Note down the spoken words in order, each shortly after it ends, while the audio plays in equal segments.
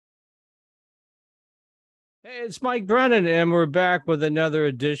Hey, it's Mike Brennan, and we're back with another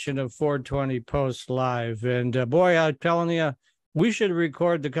edition of 420 Post Live. And boy, I'm telling you, we should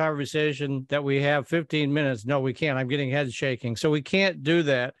record the conversation that we have 15 minutes. No, we can't. I'm getting head shaking. So we can't do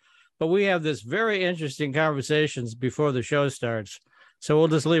that. But we have this very interesting conversations before the show starts. So we'll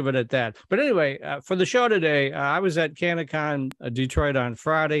just leave it at that. But anyway, for the show today, I was at CannaCon Detroit on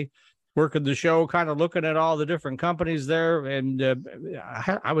Friday, working the show, kind of looking at all the different companies there. And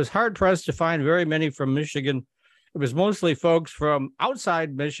I was hard pressed to find very many from Michigan. It was mostly folks from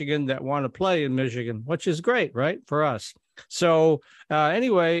outside Michigan that want to play in Michigan, which is great, right, for us. So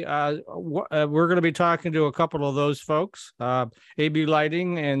anyway, we're going to be talking to a couple of those folks,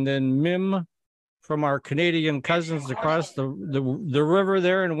 ABLighting, and then MIIM from our Canadian cousins across the river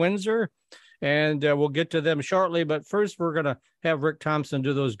there in Windsor. And we'll get to them shortly. But first, we're going to have Rick Thompson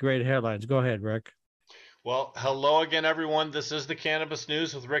do those great headlines. Go ahead, Rick. Well, hello again, everyone. This is the Cannabis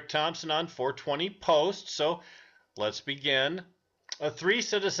News with Rick Thompson on 420 Post. So let's begin. Three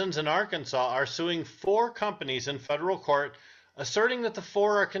citizens in Arkansas are suing four companies in federal court, asserting that the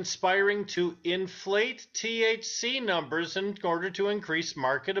four are conspiring to inflate THC numbers in order to increase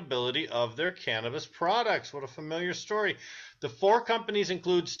marketability of their cannabis products. What a familiar story. The four companies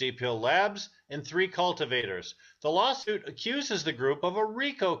include Steep Hill Labs and three cultivators. The lawsuit accuses the group of a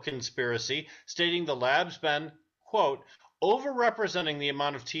RICO conspiracy, stating the labs been, quote, overrepresenting the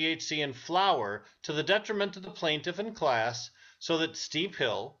amount of THC in flower to the detriment of the plaintiff and class so that Steep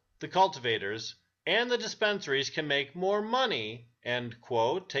Hill, the cultivators, and the dispensaries can make more money, end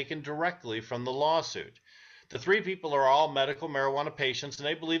quote, taken directly from the lawsuit. The three people are all medical marijuana patients, and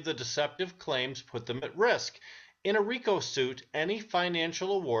they believe the deceptive claims put them at risk. In a RICO suit, any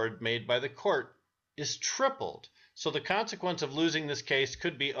financial award made by the court is tripled. So the consequence of losing this case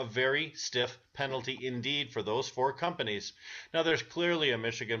could be a very stiff penalty indeed for those four companies. Now, there's clearly a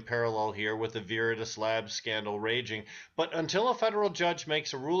Michigan parallel here with the Viridis Labs scandal raging, but until a federal judge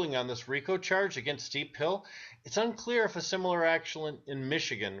makes a ruling on this RICO charge against Steep Hill, it's unclear if a similar action in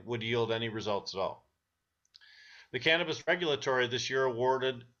Michigan would yield any results at all. The Cannabis Regulatory this year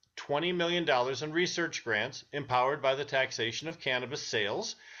awarded $20 million in research grants empowered by the taxation of cannabis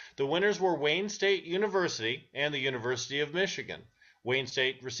sales. The winners were Wayne State University and the University of Michigan. Wayne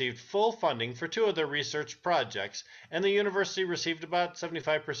State received full funding for two of their research projects, and the university received about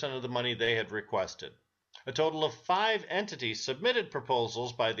 75% of the money they had requested. A total of 5 entities submitted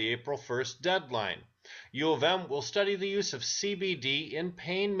proposals by the April 1st deadline. U of M will study the use of CBD in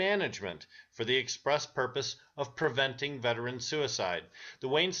pain management for the express purpose of preventing veteran suicide. The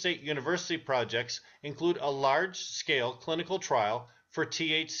Wayne State University projects include a large-scale clinical trial for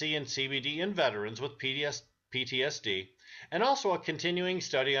THC and CBD in veterans with PTSD, and also a continuing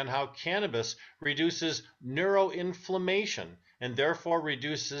study on how cannabis reduces neuroinflammation and therefore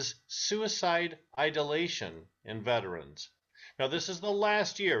reduces suicide ideation in veterans. Now, this is the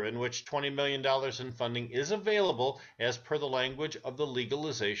last year in which $20 million in funding is available as per the language of the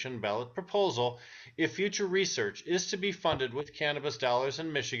legalization ballot proposal. If future research is to be funded with cannabis dollars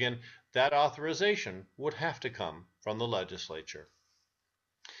in Michigan, that authorization would have to come from the legislature.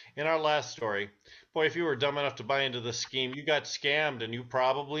 In our last story, boy, if you were dumb enough to buy into this scheme, you got scammed and you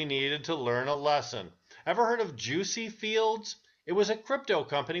probably needed to learn a lesson. Ever heard of Juicy Fields? It was a crypto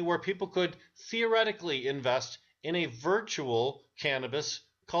company where people could theoretically invest in a virtual cannabis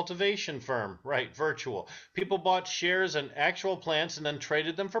cultivation firm. Right, virtual. People bought shares in actual plants and then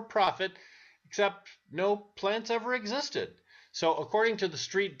traded them for profit, except no plants ever existed. So according to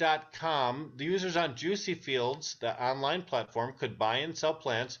thestreet.com, the users on Juicy Fields, the online platform, could buy and sell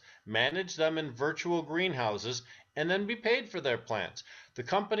plants, manage them in virtual greenhouses, and then be paid for their plants. The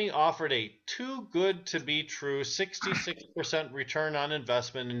company offered a too good to be true 66% return on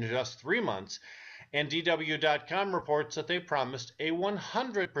investment in just 3 months, and DW.com reports that they promised a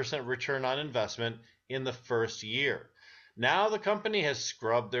 100% return on investment in the first year. Now the company has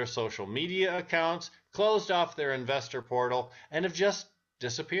scrubbed their social media accounts, closed off their investor portal, and have just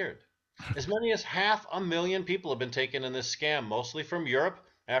disappeared. As many as 500,000 people have been taken in this scam, mostly from Europe,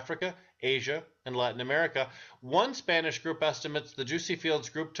 Africa, Asia, and Latin America. One Spanish group estimates the Juicy Fields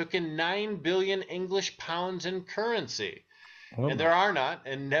group took in 9 billion English pounds in currency. Oh, And my. there are not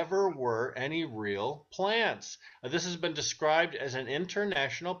and never were any real plants. This has been described as an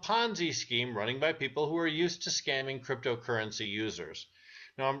international Ponzi scheme running by people who are used to scamming cryptocurrency users.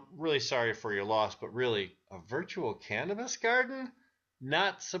 Now, I'm really sorry for your loss, but really, a virtual cannabis garden?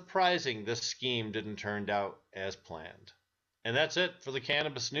 Not surprising this scheme didn't turn out as planned. And that's it for the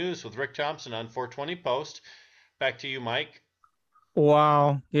Cannabis News with Rick Thompson on 420 Post. Back to you, Mike.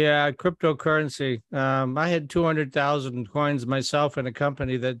 Wow. Yeah, cryptocurrency. I had 200,000 coins myself in a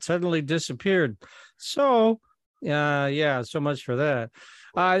company that suddenly disappeared. So, yeah, so much for that.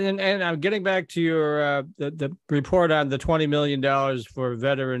 And I'm getting back to your the report on the $20 million for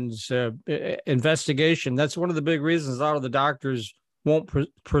veterans investigation. That's one of the big reasons a lot of the doctors won't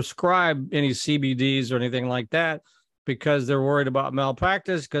prescribe any CBDs or anything like that, because they're worried about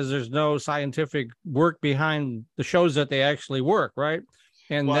malpractice, because there's no scientific work behind the shows that they actually work, right?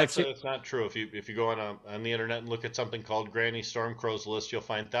 And Well, that's actually, that's not true. If you go on the internet and look at something called Granny Stormcrow's list, you'll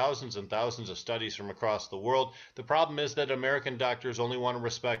find thousands and thousands of studies from across the world. The problem is that American doctors only want to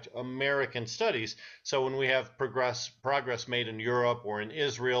respect American studies. So when we have progress made in Europe or in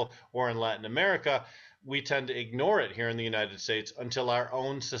Israel or in Latin America, we tend to ignore it here in the United States until our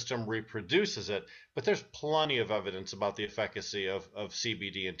own system reproduces it. But there's plenty of evidence about the efficacy of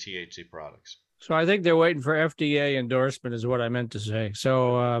CBD and THC products. so I think they're waiting for FDA endorsement, is what I meant to say.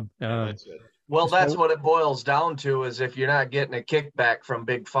 So, Yeah, that's it. Well, that's so what it boils down to, is if you're not getting a kickback from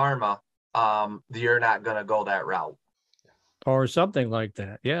Big Pharma, you're not going to go that route. or something like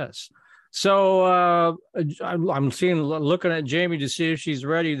that. Yes. So I'm looking at Jamie to see if she's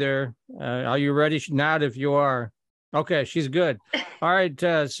ready there. Are you ready? Not if you are. Okay, she's good. All right.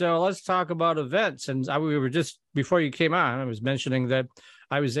 So let's talk about events. And we were just, before you came on, I was mentioning that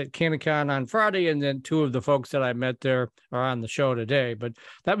I was at CannaCon on Friday, and then two of the folks that I met there are on the show today. But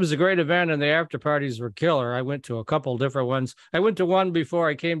that was a great event, and the after parties were killer. I went to a couple different ones. I went to one before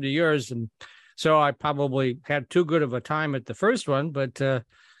I came to yours, and so I probably had too good of a time at the first one. But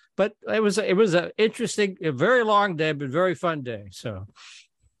it was an interesting, a very long day, but very fun day. So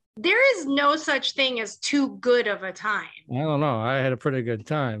there is no such thing as too good of a time. I don't know. I had a pretty good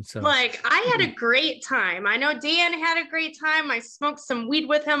time. So Like, I had a great time. I know Dan had a great time. I smoked some weed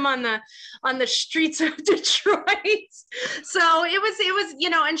with him on the streets of Detroit. So it was,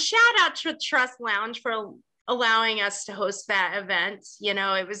 and shout out to Trust Lounge for allowing us to host that event.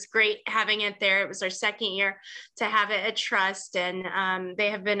 It was great having it there. It was our second year to have it at Trust, and they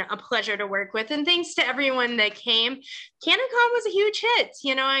have been a pleasure to work with. And thanks to everyone that came. CannaCon was a huge hit.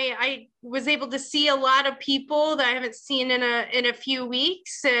 I was able to see a lot of people that I haven't seen in a few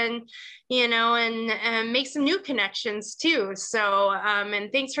weeks, and make some new connections too. So,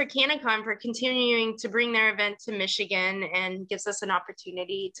 and thanks for CannaCon for continuing to bring their event to Michigan and gives us an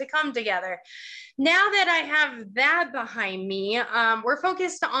opportunity to come together. Now that I have that behind me, we're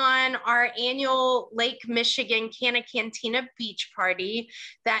focused on our annual Lake Michigan Canna Cantina Beach Party.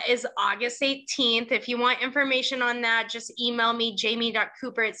 That is August 18th. If you want information on that, just email me,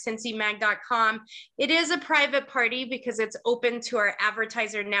 jamie.cooper@sensymag.com. It is a private party because it's open to our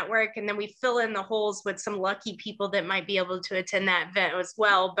advertiser network, and then we fill in the holes with some lucky people that might be able to attend that event as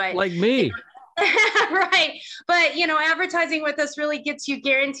well. But like me. Right. But, advertising with us really gets you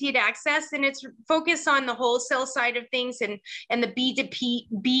guaranteed access, and it's focused on the wholesale side of things and the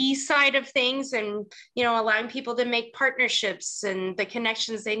B2B side of things, and, allowing people to make partnerships and the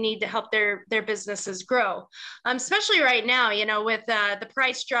connections they need to help their businesses grow. Especially right now, with the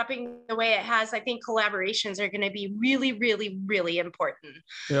price dropping the way it has, I think collaborations are going to be really, really, really important.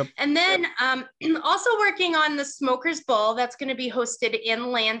 Yep. And then also working on the Smokers Bowl that's going to be hosted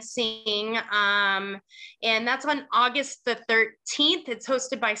in Lansing. And that's on August the 13th. It's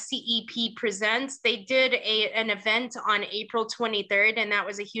hosted by CEP Presents. They did an event on April 23rd, and that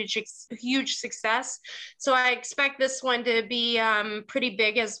was a huge success. So I expect this one to be pretty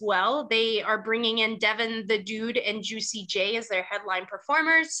big as well. They are bringing in Devin the Dude and Juicy J as their headline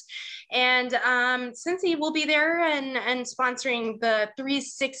performers. And Sensi will be there and sponsoring the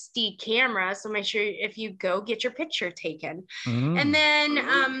 360 camera. So make sure if you go, get your picture taken. And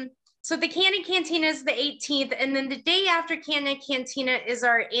then so the Canna Cantina is the 18th, and then the day after Canna Cantina is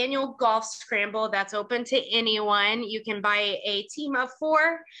our annual golf scramble that's open to anyone. You can buy a team of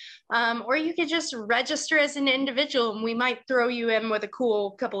 4, or you could just register as an individual, and we might throw you in with a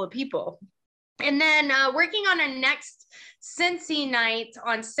cool couple of people. And then working on our next Sensi night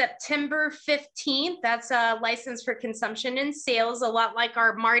on September 15th. That's a license for consumption and sales, a lot like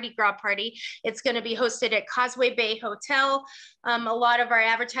our Mardi Gras party. It's going to be hosted at Causeway Bay Hotel. A lot of our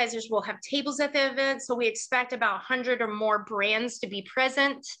advertisers will have tables at the event, so we expect about 100 or more brands to be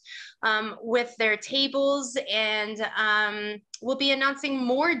present with their tables, and we'll be announcing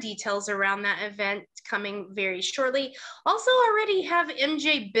more details around that event coming very shortly. Also already have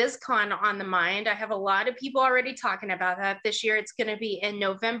MJ BizCon on the mind. I have a lot of people already talking about that this year. It's going to be in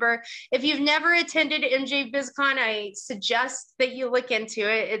November. If you've never attended MJ BizCon, I suggest that you look into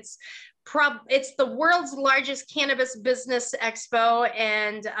it. It's the world's largest cannabis business expo,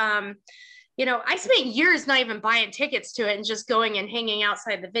 and you know, I spent years not even buying tickets to it and just going and hanging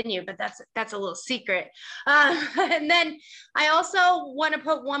outside the venue, but that's a little secret. And then I also want to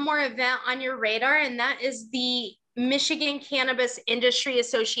put one more event on your radar, and that is the Michigan Cannabis Industry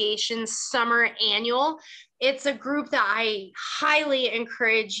Association Summer Annual. It's a group that I highly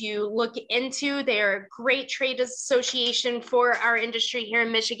encourage you look into. They're a great trade association for our industry here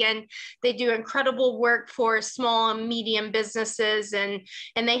in Michigan. They do incredible work for small and medium businesses, and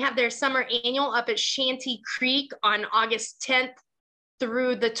they have their summer annual up at Shanty Creek on August 10th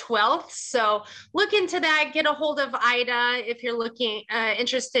through the 12th. So look into that, get a hold of Ida if you're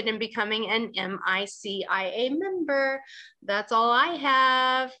interested in becoming an MICIA member. That's all I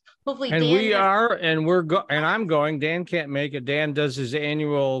have. Hopefully and Dan I'm going. Dan can't make it. Dan does his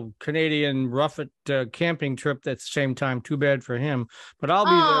annual Canadian Rough It camping trip at the same time. Too bad for him, but I'll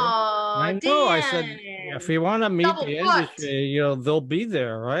be there. I know. Dan. I said, if you want to meet the industry, they'll be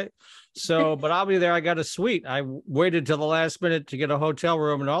there, right? So, but I'll be there. I got a suite. I waited till the last minute to get a hotel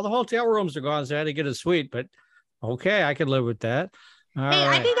room, and all the hotel rooms are gone, so I had to get a suite. But okay, I could live with that. All right.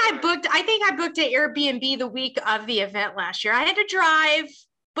 I think I booked an Airbnb the week of the event last year. I had to drive,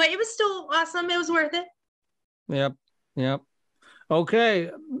 but it was still awesome. It was worth it. Yep.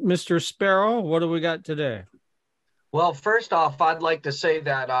 Okay, Mr. Sparrow, what do we got today? Well, first off, I'd like to say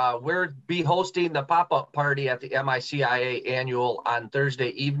that we'll be hosting the pop-up party at the MICIA annual on Thursday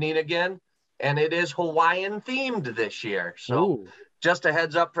evening again, and it is Hawaiian themed this year. So just a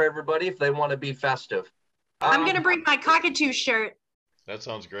heads up for everybody if they want to be festive. I'm going to bring my cockatoo shirt. That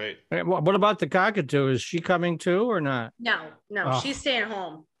sounds great. What about the cockatoo? Is she coming too or not? No, she's staying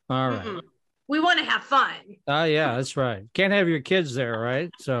home. All right. We want to have fun. Yeah, that's right. Can't have your kids there,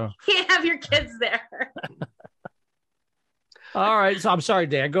 right? So can't have your kids there. All right. So I'm sorry,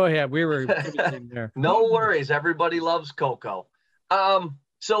 Dan. Go ahead. We were there. No worries. Everybody loves cocoa.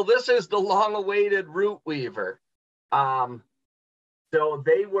 So this is the long-awaited root weaver. So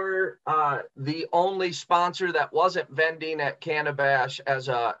they were the only sponsor that wasn't vending at Cannabash as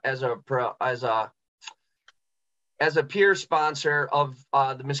a peer sponsor of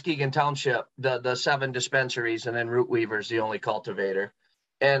the Muskegon Township, the 7 dispensaries, and then Root Weaver's the only cultivator.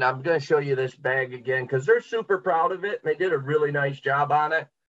 And I'm going to show you this bag again because they're super proud of it. They did a really nice job on it.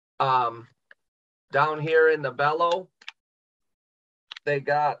 Down here in the bellow, they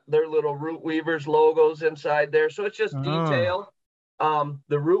got their little Root Weaver's logos inside there. So it's just detail.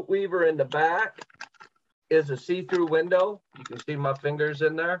 The Root Weaver in the back is a see-through window. You can see my fingers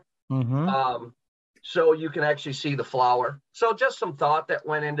in there. So you can actually see the flower. So just some thought that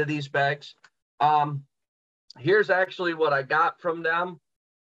went into these bags. Here's actually what I got from them.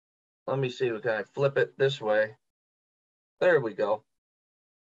 Let me see. Can I flip it this way? There we go.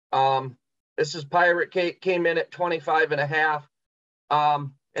 This is Pirate Cake, came in at 25.5.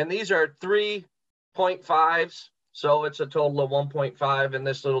 And these are 3.5s. So it's a total of 1.5 in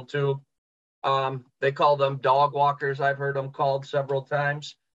this little tube. They call them dog walkers. I've heard them called several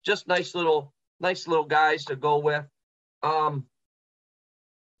times. Just nice little guys to go with. I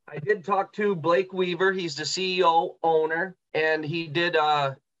did talk to Blake Weaver. He's the CEO owner, and he did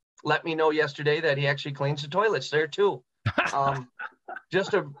let me know yesterday that he actually cleans the toilets there too.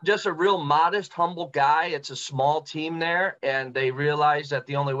 Just a real modest, humble guy. It's a small team there, and they realize that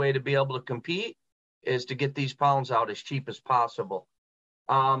the only way to be able to compete is to get these pounds out as cheap as possible.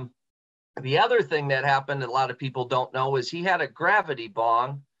 The other thing that happened, a lot of people don't know, is he had a gravity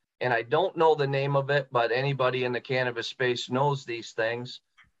bong, and I don't know the name of it, but anybody in the cannabis space knows these things.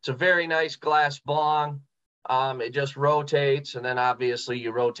 It's a very nice glass bong. It just rotates, and then obviously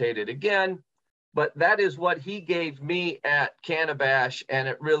you rotate it again. But that is what he gave me at Cannabash, and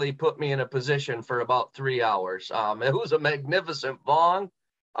it really put me in a position for about 3 hours. It was a magnificent bong.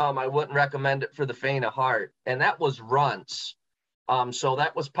 I wouldn't recommend it for the faint of heart. And that was Runts. So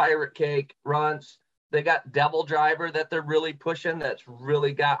that was Pirate Cake, Runts. They got Devil Driver that they're really pushing. That's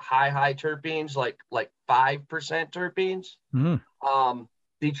really got high terpenes, like 5% terpenes.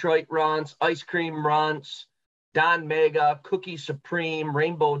 Detroit Runts, Ice Cream Runts, Don Mega, Cookie Supreme,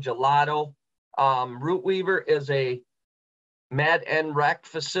 Rainbow Gelato. Root Weaver is a med and rec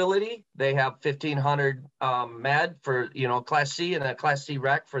facility. They have 1,500 med for, Class C and a Class C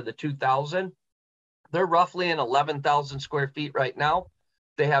rec for the 2,000. They're roughly in 11,000 square feet right now.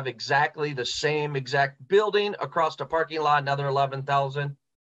 They have exactly the same exact building across the parking lot, another 11,000.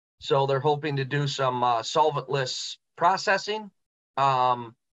 So they're hoping to do some solventless processing.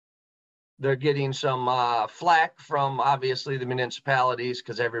 They're getting some flack from obviously the municipalities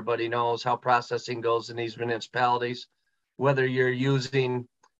because everybody knows how processing goes in these municipalities. Whether you're using,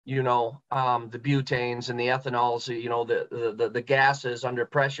 the butanes and the ethanols, the gases under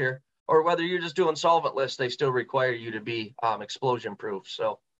pressure, or whether you're just doing solventless, they still require you to be explosion proof.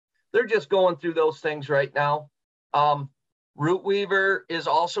 So they're just going through those things right now. Root Weaver is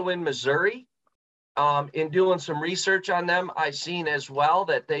also in Missouri. In doing some research on them, I've seen as well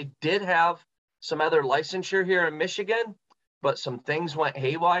that they did have some other licensure here in Michigan, but some things went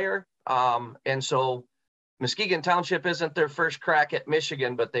haywire. And so Muskegon Township isn't their first crack at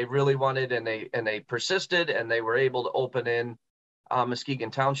Michigan, but they really wanted, and they persisted, and they were able to open in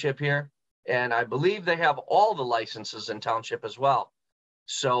Muskegon Township here. And I believe they have all the licenses in Township as well.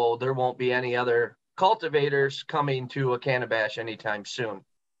 So there won't be any other cultivators coming to a Cannabash anytime soon.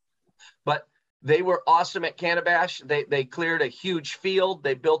 But they were awesome at Cannabash. They cleared a huge field.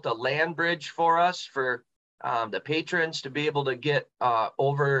 They built a land bridge for us for the patrons to be able to get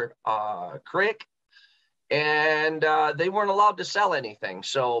over creek. And they weren't allowed to sell anything.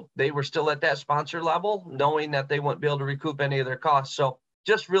 So they were still at that sponsor level, knowing that they wouldn't be able to recoup any of their costs. So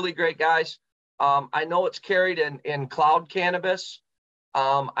just really great guys. I know it's carried in cloud cannabis.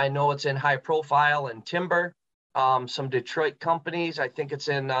 I know it's in high profile and timber. Some Detroit companies, I think it's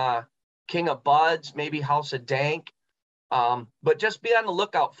in King of Buds, maybe House of Dank. But just be on the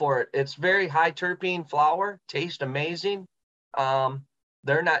lookout for it. It's very high terpene flower, tastes amazing.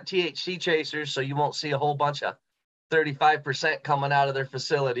 They're not THC chasers, so you won't see a whole bunch of 35% coming out of their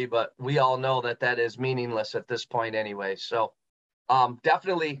facility, but we all know that that is meaningless at this point anyway. So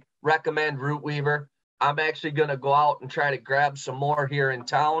definitely recommend Root Weaver. I'm actually going to go out and try to grab some more here in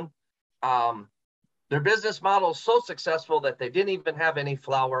town. Their business model is so successful that they didn't even have any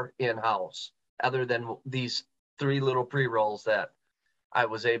flower in-house other than these 3 little pre-rolls that I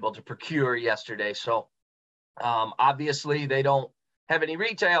was able to procure yesterday. So obviously they don't have any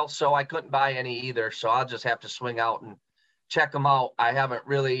retail, so I couldn't buy any either. So I'll just have to swing out and check them out. I haven't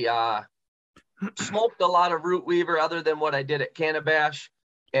really smoked a lot of Root Weaver other than what I did at Cannabash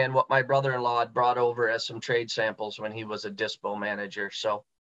and what my brother-in-law had brought over as some trade samples when he was a dispo manager. So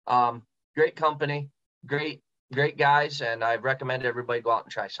great company, great guys, and I recommend everybody go out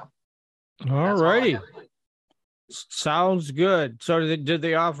and try some. All righty. Sounds good. So did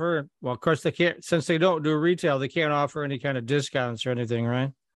they offer, well, of course they can't, since they don't do retail, they can't offer any kind of discounts or anything,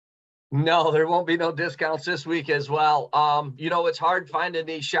 right? No, there won't be no discounts this week as well. You know, it's hard finding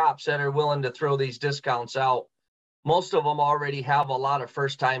these shops that are willing to throw these discounts out. Most of them already have a lot of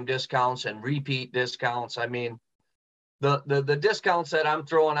first-time discounts and repeat discounts. I mean, the discounts that I'm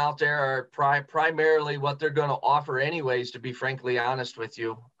throwing out there are primarily what they're going to offer anyways, to be frankly honest with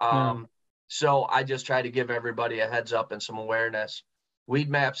you. So I just try to give everybody a heads up and some awareness. Weed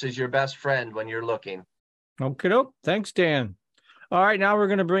Maps is your best friend when you're looking. Okay, thanks, Dan. All right, now we're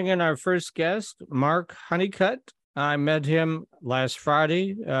going to bring in our first guest, Mark Honeycutt. I met him last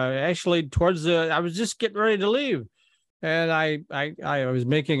Friday. Actually, I was just getting ready to leave, and I was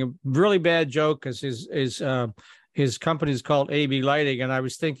making a really bad joke because his company is called ABLighting, and I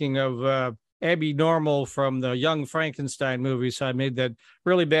was thinking of MINORML from the Young Frankenstein movie, so I made that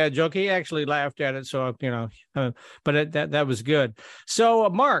really bad joke. He actually laughed at it, so but that was good. So,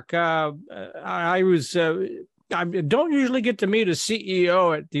 Mark, I don't usually get to meet a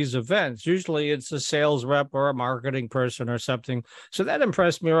CEO at these events. Usually, it's a sales rep or a marketing person or something. So that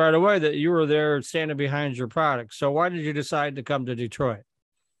impressed me right away that you were there standing behind your product. So, why did you decide to come to Detroit?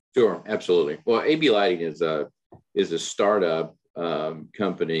 Sure, absolutely. Well, ABLighting is a startup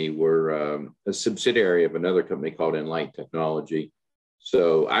company. We're a subsidiary of another company called Enlight Technology.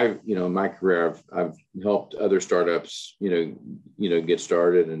 So in my career, I've helped other startups, get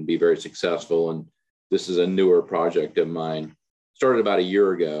started and be very successful. And this is a newer project of mine. Started about a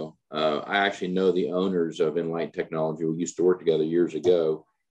year ago. I actually know the owners of Enlight Technology. We used to work together years ago,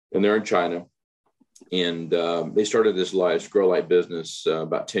 and they're in China. And they started this grow light business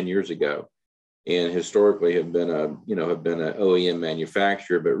about 10 years ago. And historically have been an OEM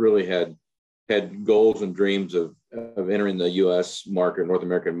manufacturer, but really had goals and dreams of entering the U.S. market, North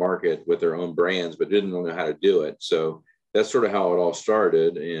American market with their own brands, but didn't know how to do it. So that's sort of how it all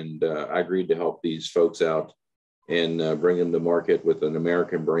started. And I agreed to help these folks out and bring them to market with an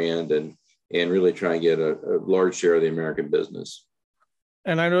American brand and really try and get a large share of the American business.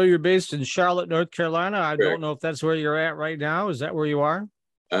 And I know you're based in Charlotte, North Carolina. I don't know if that's where you're at right now. Is that where you are?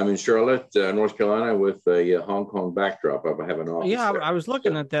 I'm in Charlotte, North Carolina, with a Hong Kong backdrop. I have an office. Yeah, there. I was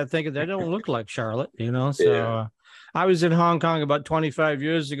looking at that, thinking they don't look like Charlotte, So I was in Hong Kong about 25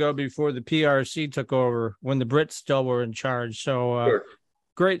 years ago before the PRC took over, when the Brits still were in charge. So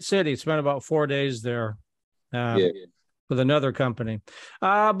great city. Spent about 4 days there. with another company.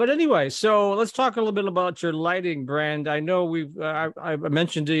 But anyway, so let's talk a little bit about your lighting brand. I know I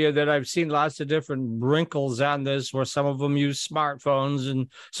mentioned to you that I've seen lots of different wrinkles on this, where some of them use smartphones and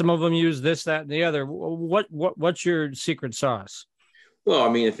some of them use this, that, and the other. What's your secret sauce? Well, I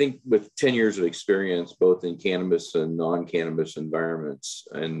mean, I think with 10 years of experience, both in cannabis and non-cannabis environments,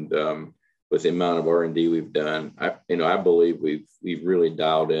 and with the amount of R&D we've done, I believe we've really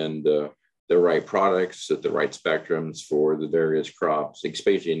dialed in the right products at the right spectrums for the various crops,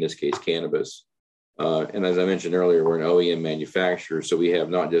 especially in this case, cannabis. And as I mentioned earlier, we're an OEM manufacturer, so we have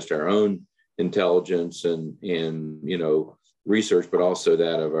not just our own intelligence and research, but also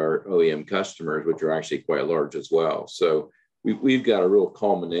that of our OEM customers, which are actually quite large as well. So we've got a real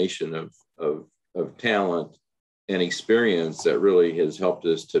culmination of talent and experience that really has helped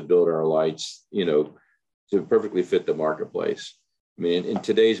us to build our lights, to perfectly fit the marketplace. I mean, in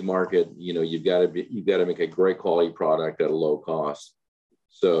today's market, you've got to make a great quality product at a low cost.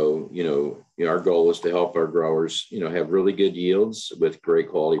 So, our goal is to help our growers, have really good yields with great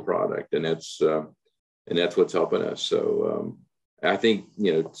quality product, and that's what's helping us. So, I think,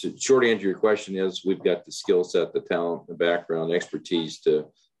 to short answer your question is we've got the skill set, the talent, the background, expertise to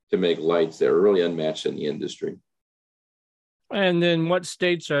make lights that are really unmatched in the industry. And then what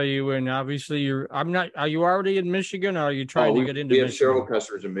states are you in? Obviously, are you already in Michigan, or are you trying to get into Michigan? We have several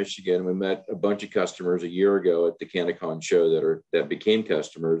customers in Michigan. We met a bunch of customers a year ago at the CannaCon show that became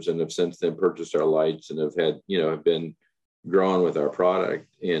customers and have since then purchased our lights and have been growing with our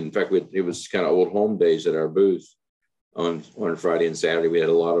product. And in fact, it was kind of old home days at our booth on Friday and Saturday. We had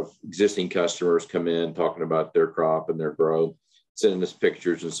a lot of existing customers come in talking about their crop and their grow, sending us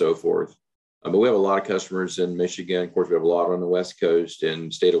pictures and so forth. But we have a lot of customers in Michigan. Of course, we have a lot on the West Coast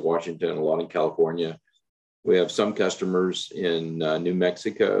and state of Washington, a lot in California. We have some customers in New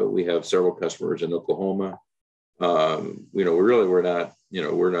Mexico. We have several customers in Oklahoma. We'll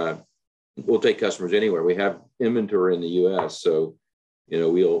take customers anywhere. We have inventory in the U.S., so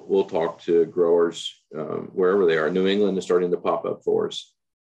we'll talk to growers wherever they are. New England is starting to pop up for us,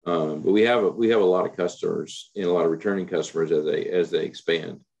 but we have a lot of customers and a lot of returning customers as they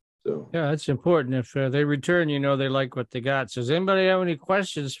expand. So yeah, that's important. If they return, they like what they got. So does anybody have any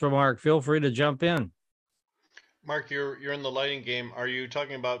questions for Mark? Feel free to jump in. Mark, you're in the lighting game. Are you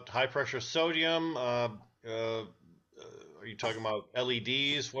talking about high pressure sodium? Are you talking about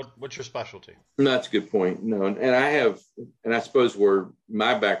LEDs? What's your specialty? No, that's a good point. No, and I suppose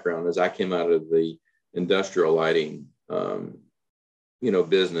my background is I came out of the industrial lighting,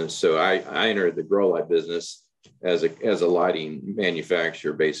 business. So I entered the grow light business as a lighting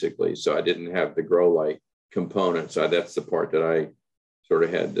manufacturer, basically. So I didn't have the grow light component. So that's the part that I sort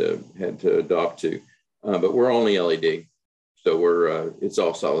of had to adopt to. But we're only LED, so it's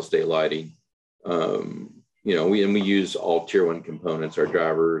all solid state lighting. We use all tier 1 components, our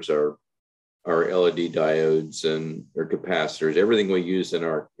drivers, our LED diodes, and our capacitors. Everything we use in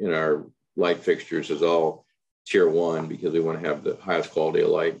our light fixtures is all tier 1 because we want to have the highest quality of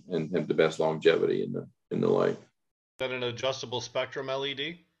light and have the best longevity in the light. Is that an adjustable spectrum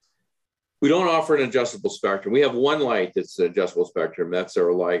LED? We don't offer an adjustable spectrum. We have one light that's an adjustable spectrum. That's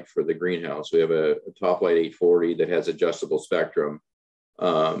our light for the greenhouse. We have a top light 840 that has adjustable spectrum.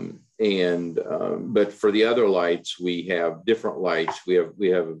 But for the other lights, we have different lights. We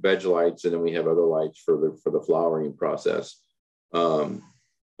have veg lights, and then we have other lights for the flowering process. And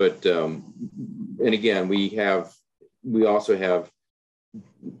again, we also have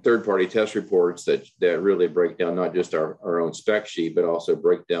third-party test reports that really break down not just our own spec sheet, but also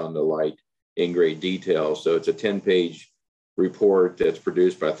break down the light in great detail. So it's a 10-page report that's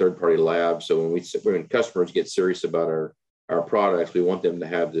produced by a third-party lab. So when customers get serious about our products, we want them to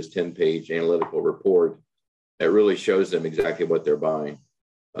have this 10-page analytical report that really shows them exactly what they're buying.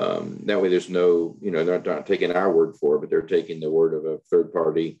 That way there's no, they're not taking our word for it, but they're taking the word of a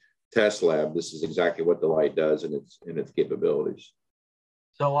third-party test lab. This is exactly what the light does and its capabilities.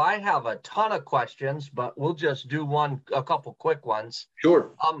 So I have a ton of questions, but we'll just do a couple quick ones.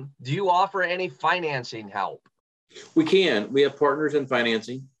 Sure. Do you offer any financing help? We can. We have partners in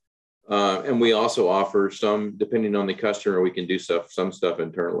financing. And we also offer some, depending on the customer, we can do some stuff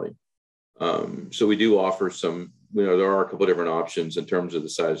internally. So we do offer some, there are a couple of different options in terms of the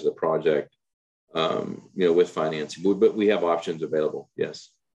size of the project, with financing, but we have options available. Yes.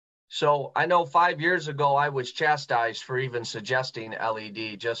 So I know 5 years ago, I was chastised for even suggesting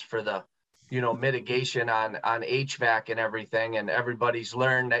LED just for the, mitigation on HVAC and everything. And everybody's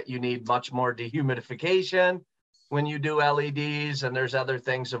learned that you need much more dehumidification when you do LEDs, and there's other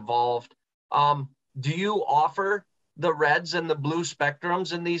things involved. Do you offer the reds and the blue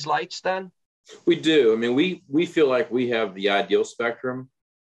spectrums in these lights then? We do. I mean, we feel like we have the ideal spectrum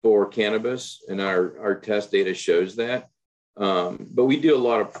for cannabis, and our test data shows that. But we do a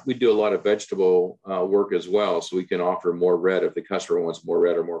lot of vegetable work as well, so we can offer more red if the customer wants more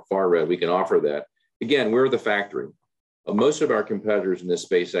red or more far red. We can offer that. Again, we're the factory. Most of our competitors in this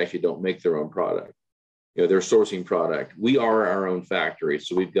space actually don't make their own product. You know, they're sourcing product. We are our own factory,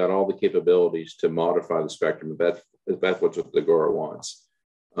 so we've got all the capabilities to modify the spectrum if that's what the grower wants.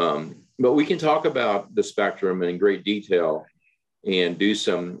 But we can talk about the spectrum in great detail and do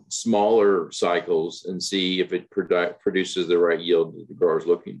some smaller cycles and see if it produces the right yield that the grower is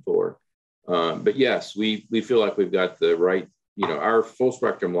looking for. But yes, we feel like we've got the right, you know, our full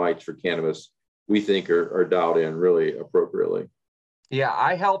spectrum lights for cannabis, we think are dialed in really appropriately. Yeah,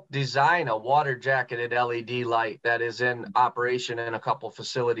 I helped design a water jacketed LED light that is in operation in a couple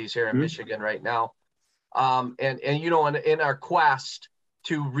facilities here in Michigan right now. And you know, in our quest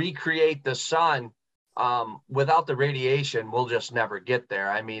to recreate the sun, without the radiation, we'll just never get there.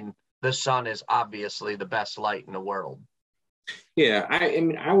 I mean, the sun is obviously the best light in the world. Yeah, I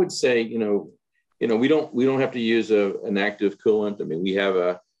mean, I would say, you know, we don't have to use an active coolant. I mean, we have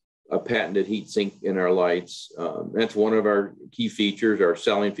a patented heat sink in our lights. That's one of our key features. Our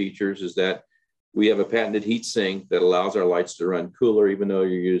selling features is that we have a patented heat sink that allows our lights to run cooler, even though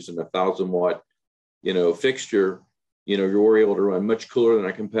you're using a 1,000-watt, you know, fixture. You know, you're able to run much cooler than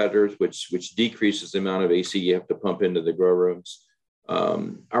our competitors, which decreases the amount of AC you have to pump into the grow rooms.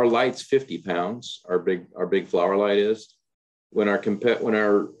 Our light's 50 pounds. Our big flower light is. When our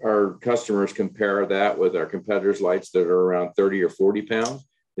customers compare that with our competitors' lights that are around 30 or 40 pounds,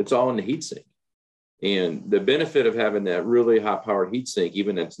 it's all in the heat sink. And the benefit of having that really high-powered heat sink,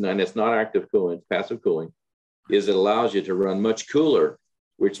 even it's not active cooling, it's passive cooling, is it allows you to run much cooler,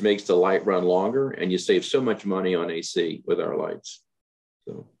 which makes the light run longer, and you save so much money on AC with our lights.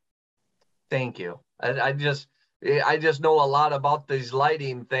 So, thank you. I just know a lot about these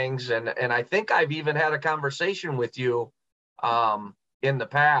lighting things, and I think I've even had a conversation with you in the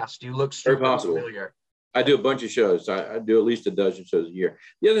past. You look super familiar. I do a bunch of shows. I do at least a dozen shows a year.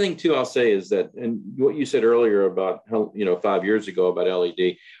 The other thing too, I'll say is that, and what you said earlier about how, you know, 5 years ago about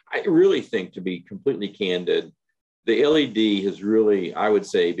LED, I really think, to be completely candid, the LED has really, I would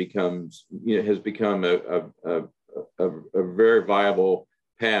say, has become a very viable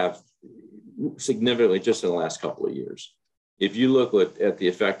path significantly just in the last couple of years. If you look at the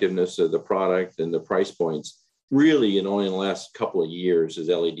effectiveness of the product and the price points, really in only the last couple of years has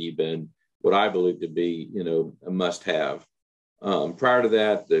LED been what I believe to be, you know, a must-have. Prior to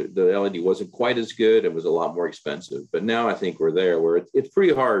that, the LED wasn't quite as good. It was a lot more expensive. But now I think we're there where it's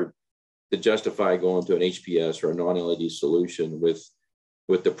pretty hard to justify going to an HPS or a non-LED solution with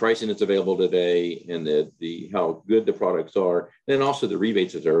the pricing that's available today and the how good the products are, and also the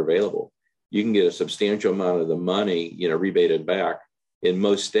rebates that are available. You can get a substantial amount of the money, you know, rebated back in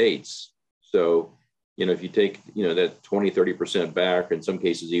most states. So, you know, if you take, you know, that 20, 30% back, in some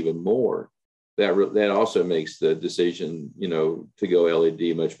cases even more, that also makes the decision, you know, to go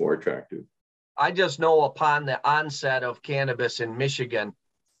LED much more attractive. I just know upon the onset of cannabis in Michigan,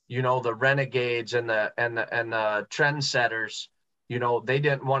 you know, the renegades and the trendsetters, you know, they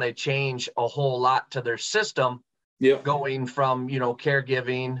didn't want to change a whole lot to their system. Yep. Going from, you know,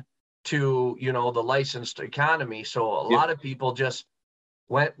 caregiving to, you know, the licensed economy. So a lot of people just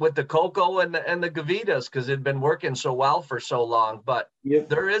went with the cocoa and the Gavitas because it'd been working so well for so long. But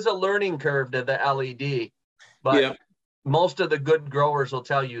there is a learning curve to the LED. But most of the good growers will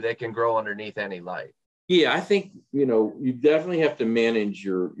tell you they can grow underneath any light. Yeah, I think, you know, you definitely have to manage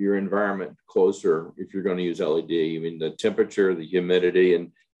your environment closer if you're going to use LED. I mean, the temperature, the humidity,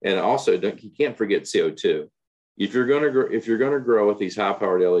 and also you can't forget CO2. If you're going to grow with these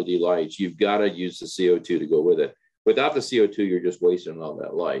high-powered LED lights, you've got to use the CO2 to go with it. Without the CO2, you're just wasting all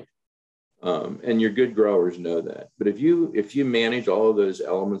that light. And your good growers know that. But if you manage all of those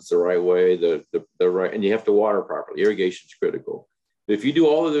elements the right way, the right, and you have to water properly, irrigation is critical. But if you do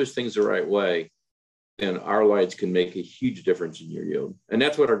all of those things the right way, then our lights can make a huge difference in your yield. And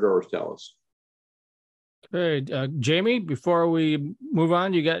that's what our growers tell us. Great. Jamie, before we move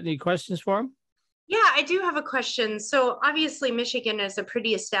on, you got any questions for him? Yeah, I do have a question. So obviously Michigan is a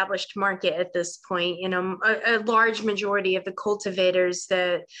pretty established market at this point. You know, a large majority of the cultivators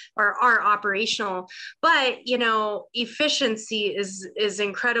that are operational, but, you know, efficiency is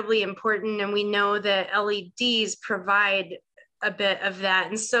incredibly important. And we know that LEDs provide a bit of that.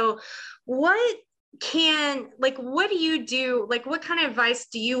 And so what do you do? Like, what kind of advice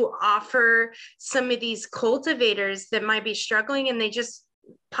do you offer some of these cultivators that might be struggling and they just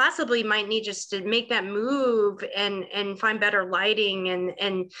possibly might need just to make that move and find better lighting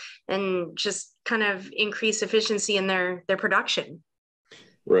and just kind of increase efficiency in their production.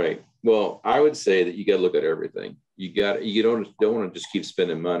 Right. Well, I would say that you got to look at everything. You don't want to just keep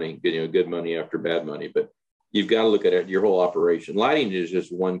spending money, getting good money after bad money, but you've got to look at it, your whole operation. Lighting is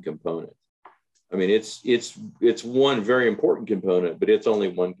just one component. I mean, it's one very important component, but it's only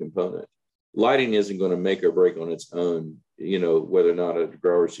one component. Lighting isn't going to make or break on its own, whether or not a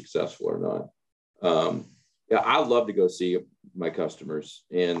grower is successful or not. Yeah, I love to go see my customers,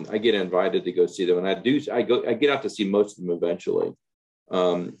 and I get invited to go see them, and I get out to see most of them eventually.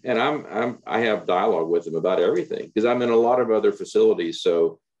 And I have dialogue with them about everything because I'm in a lot of other facilities,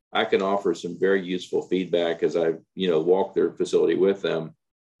 so I can offer some very useful feedback as I walk their facility with them.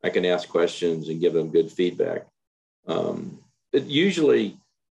 I can ask questions and give them good feedback. Usually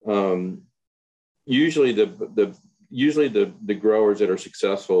the growers that are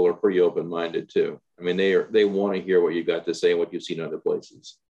successful are pretty open-minded too. I mean, they want to hear what you got to say and what you've seen other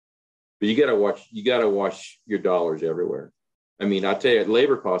places. But you got to watch your dollars everywhere. I mean, I'll tell you,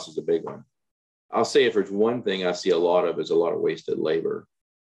 labor cost is a big one. I'll say if there's one thing I see a lot of is a lot of wasted labor.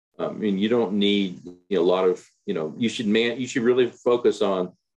 I mean, you don't need a lot of, you should really focus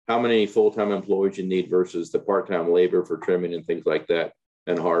on how many full-time employees you need versus the part-time labor for trimming and things like that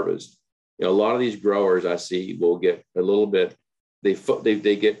and harvest. A lot of these growers I see will get a little bit, they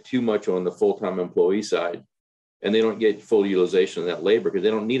get too much on the full-time employee side, and they don't get full utilization of that labor because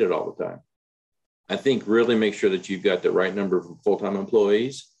they don't need it all the time. I think really make sure that you've got the right number of full-time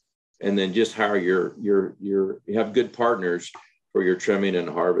employees, and then just hire you have good partners for your trimming and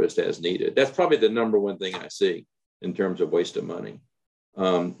harvest as needed. That's probably the number one thing I see in terms of waste of money.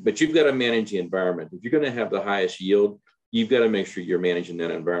 But you've got to manage the environment. If you're going to have the highest yield, you've got to make sure you're managing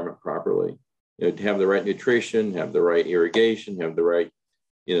that environment properly. To have the right nutrition, have the right irrigation, have the right,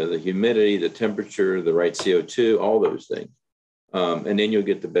 the humidity, the temperature, the right CO2, all those things. And then you'll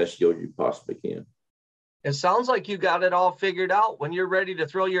get the best yield you possibly can. It sounds like you got it all figured out. When you're ready to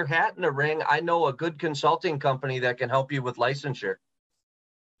throw your hat in the ring, I know a good consulting company that can help you with licensure.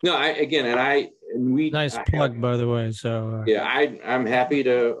 No, nice plug, by the way. So yeah, I'm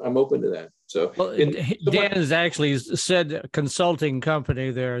open to that. So Dan has actually said consulting company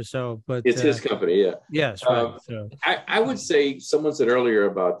there. So, but it's his company. Yeah. Yes. Right. So I would say someone said earlier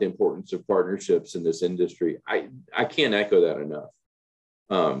about the importance of partnerships in this industry. I can't echo that enough.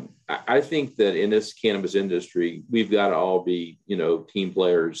 I think that in this cannabis industry, we've got to all be, team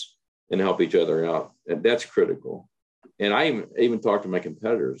players and help each other out. And that's critical. And I even talk to my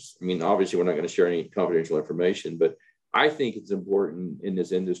competitors. I mean, obviously, we're not going to share any confidential information, but I think it's important in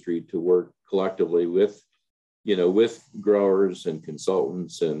this industry to work collectively with growers and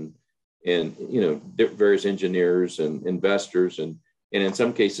consultants and various engineers and investors and in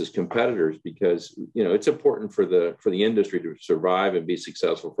some cases competitors, because it's important for the industry to survive and be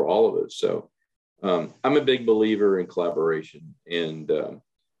successful for all of us. So I'm a big believer in collaboration, and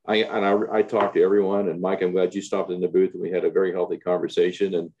I talk to everyone. And Mike, I'm glad you stopped in the booth and we had a very healthy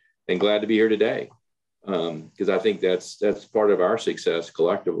conversation, and glad to be here today, because I think that's part of our success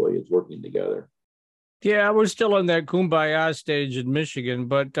collectively is working together. Yeah, we're still in that kumbaya stage in Michigan,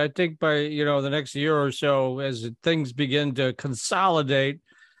 but I think by the next year or so, as things begin to consolidate,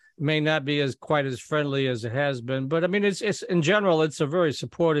 it may not be quite as friendly as it has been. But I mean, it's in general, it's a very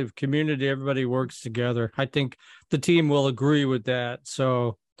supportive community. Everybody works together. I think the team will agree with that.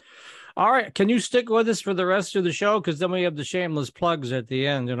 So, all right, can you stick with us for the rest of the show? Because then we have the shameless plugs at the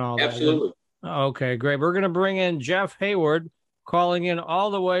end and all that. Absolutely. Okay, great. We're going to bring in Jeff Hayward, calling in all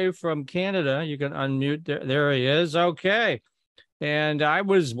the way from Canada. You can unmute. There he is. Okay. And I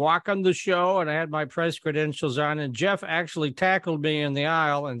was walking the show and I had my press credentials on, and Jeff actually tackled me in the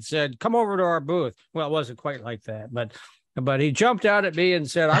aisle and said, "Come over to our booth." Well, it wasn't quite like that, but he jumped out at me and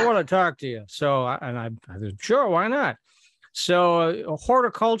said, "I want to talk to you." So, I said, "Sure, why not?" So a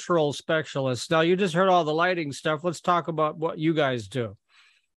horticultural specialist. Now, you just heard all the lighting stuff. Let's talk about what you guys do.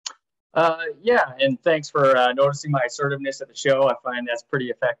 Yeah, and thanks for noticing my assertiveness at the show. I find that's pretty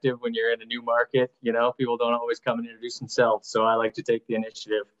effective when you're in a new market. People don't always come and introduce themselves, so I like to take the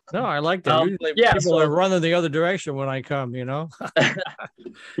initiative. No, I like that. Usually people are running the other direction when I come, Yeah,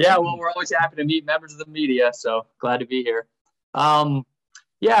 well, we're always happy to meet members of the media, so glad to be here.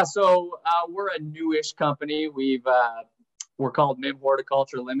 So we're a newish company. We're called MIIM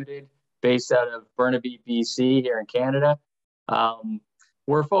Horticulture Limited, based out of Burnaby, BC, here in Canada.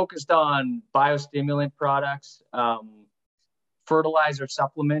 We're focused on biostimulant products, fertilizer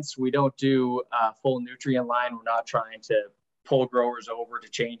supplements. We don't do a full nutrient line. We're not trying to pull growers over to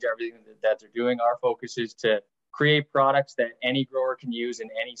change everything that they're doing. Our focus is to create products that any grower can use in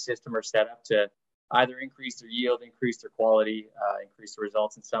any system or setup to either increase their yield, increase their quality, increase the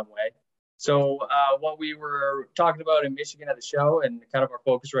results in some way. So what we were talking about in Michigan at the show, and kind of our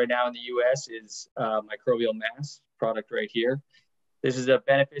focus right now in the US, is microbial mass product right here. This is a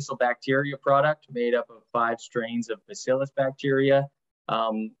beneficial bacteria product made up of 5 strains of Bacillus bacteria,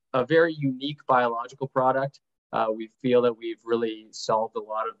 a very unique biological product. We feel that we've really solved a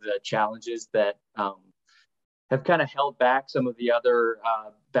lot of the challenges that have kind of held back some of the other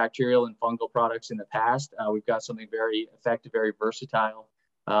bacterial and fungal products in the past. We've got something very effective, very versatile,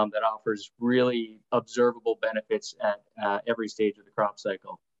 that offers really observable benefits at every stage of the crop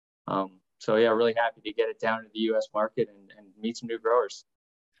cycle. So yeah, really happy to get it down to the US market and meet some new growers.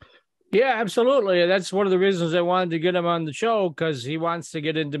 Yeah, absolutely. That's one of the reasons I wanted to get him on the show, because he wants to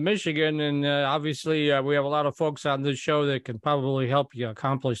get into Michigan. And obviously, we have a lot of folks on this show that can probably help you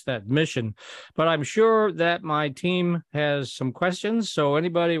accomplish that mission. But I'm sure that my team has some questions. So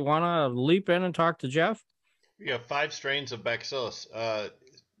anybody want to leap in and talk to Jeff? We have 5 strains of Bacillus.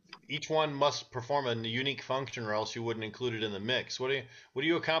 Each one must perform a unique function, or else you wouldn't include it in the mix. What are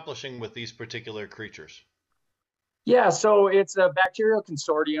you accomplishing with these particular creatures? Yeah, so it's a bacterial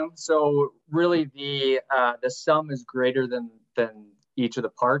consortium. So really, the sum is greater than each of the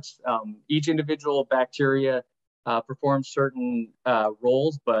parts. Each individual bacteria performs certain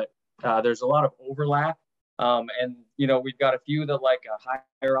roles, but there's a lot of overlap. And we've got a few that like a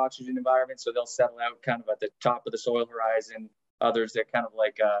higher oxygen environment, so they'll settle out kind of at the top of the soil horizon. Others that kind of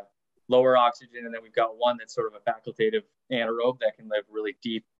like lower oxygen, and then we've got one that's sort of a facultative anaerobe that can live really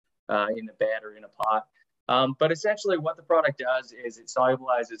deep in the bed or in a pot. But essentially what the product does is it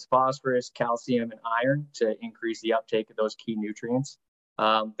solubilizes phosphorus, calcium, and iron to increase the uptake of those key nutrients.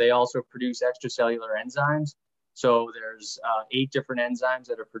 They also produce extracellular enzymes. So there's 8 different enzymes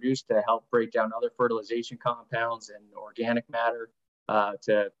that are produced to help break down other fertilization compounds and organic matter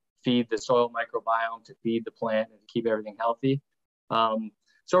to feed the soil microbiome, to feed the plant, and to keep everything healthy.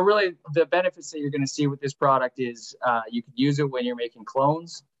 So really the benefits that you're going to see with this product is you can use it when you're making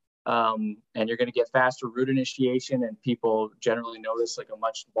clones. And you're going to get faster root initiation, and people generally notice like a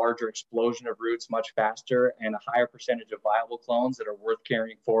much larger explosion of roots much faster, and a higher percentage of viable clones that are worth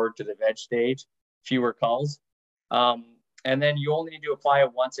carrying forward to the veg stage, fewer culls. And then you only need to apply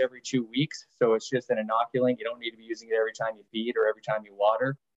it once every 2 weeks. So it's just an inoculant. You don't need to be using it every time you feed or every time you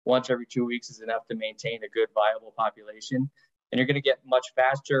water. Once every 2 weeks is enough to maintain a good viable population. And you're going to get much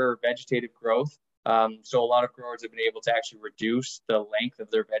faster vegetative growth. So a lot of growers have been able to actually reduce the length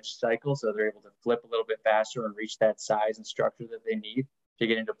of their veg cycle, so they're able to flip a little bit faster and reach that size and structure that they need to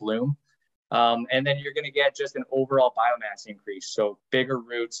get into bloom. And then you're going to get just an overall biomass increase. So bigger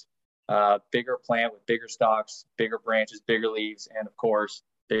roots, bigger plant with bigger stalks, bigger branches, bigger leaves, and of course,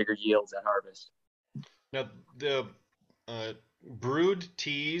 bigger yields at harvest. Now, the brewed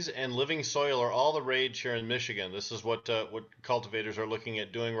teas and living soil are all the rage here in Michigan. This is what cultivators are looking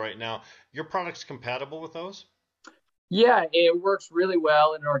at doing right now. Your product's compatible with those? Yeah, it works really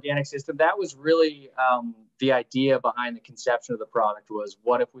well in an organic system. That was really the idea behind the conception of the product, was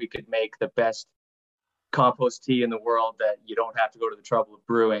what if we could make the best compost tea in the world that you don't have to go to the trouble of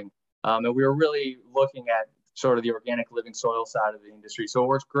brewing. And we were really looking at sort of the organic living soil side of the industry. So it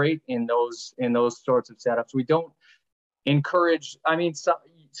works great in those sorts of setups. We don't encourage, I mean,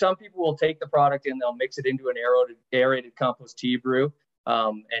 some people will take the product and they'll mix it into an aerated compost tea brew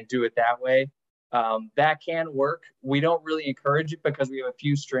and do it that way. That can work. We don't really encourage it because we have a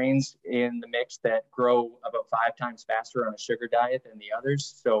few strains in the mix that grow about 5 times faster on a sugar diet than the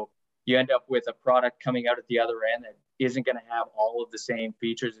others. So you end up with a product coming out at the other end that isn't going to have all of the same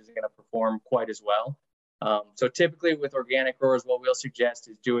features, isn't going to perform quite as well. So typically with organic growers, what we'll suggest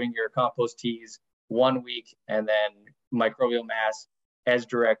is doing your compost teas 1 week and then microbial mass as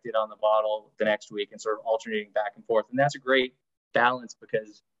directed on the bottle the next week, and sort of alternating back and forth. And that's a great balance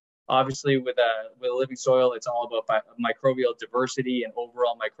because obviously with a living soil, it's all about microbial diversity and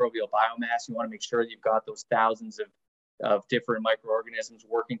overall microbial biomass. You want to make sure that you've got those thousands of different microorganisms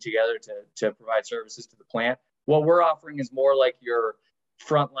working together to provide services to the plant. What we're offering is more like your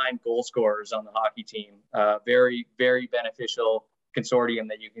frontline goal scorers on the hockey team. Very, very beneficial consortium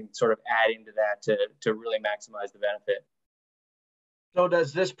that you can sort of add into that to really maximize the benefit. So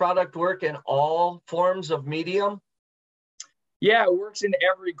does this product work in all forms of medium? Yeah, it works in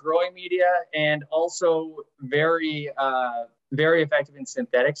every growing media, and also very, very effective in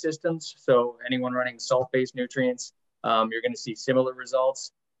synthetic systems. So anyone running salt-based nutrients, you're going to see similar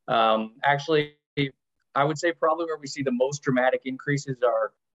results. Actually, I would say probably where we see the most dramatic increases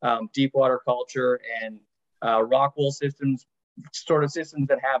are deep water culture and rock wool systems, sort of systems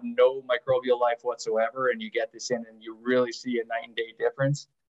that have no microbial life whatsoever, and you get this in and you really see a night and day difference.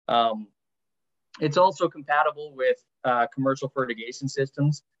 It's also compatible with commercial fertigation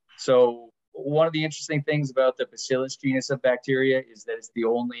systems. So one of the interesting things about the Bacillus genus of bacteria is that it's the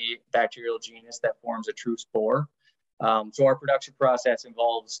only bacterial genus that forms a true spore. So our production process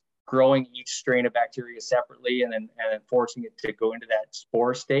involves growing each strain of bacteria separately and then forcing it to go into that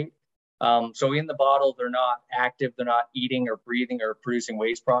spore state. So in the bottle, they're not active, they're not eating or breathing or producing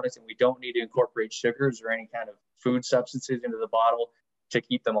waste products, and we don't need to incorporate sugars or any kind of food substances into the bottle to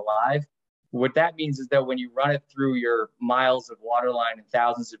keep them alive. What that means is that when you run it through your miles of water line and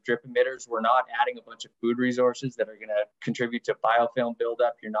thousands of drip emitters, we're not adding a bunch of food resources that are going to contribute to biofilm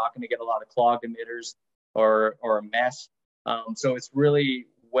buildup. You're not going to get a lot of clogged emitters or a mess. So it's really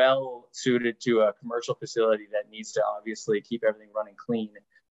well suited to a commercial facility that needs to obviously keep everything running clean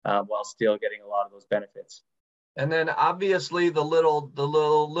while still getting a lot of those benefits. And then obviously the little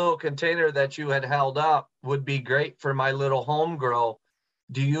container that you had held up would be great for my little home grow.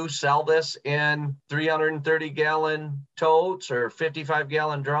 Do you sell this in 330 gallon totes or 55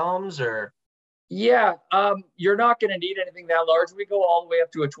 gallon drums or? Yeah, you're not going to need anything that large. We go all the way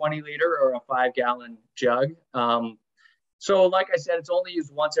up to a 20 liter or a 5 gallon jug. So like I said, it's only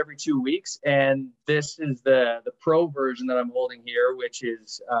used once every 2 weeks. And this is the pro version that I'm holding here, which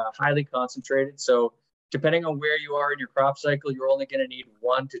is highly concentrated. So depending on where you are in your crop cycle, you're only going to need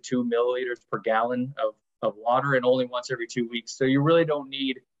 1 to 2 milliliters per gallon of water, and only once every 2 weeks. So you really don't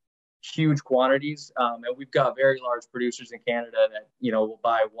need huge quantities. And we've got very large producers in Canada that, will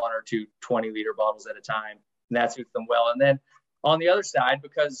buy 1 or 2 20-liter bottles at a time, and that suits them well. And then on the other side,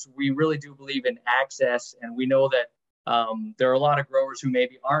 because we really do believe in access, and we know that there are a lot of growers who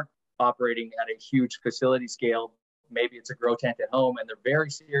maybe aren't operating at a huge facility scale. Maybe it's a grow tent at home, and they're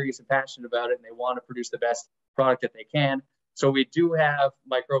very serious and passionate about it, and they want to produce the best product that they can. So we do have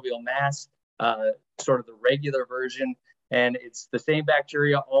microbial mass, sort of the regular version, and it's the same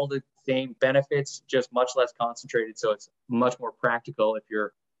bacteria, all the same benefits, just much less concentrated. So it's much more practical if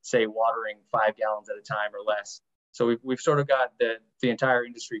you're, say, watering 5 gallons at a time or less. So we've sort of got the entire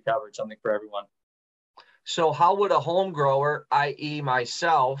industry covered, something for everyone. So how would a home grower, i.e.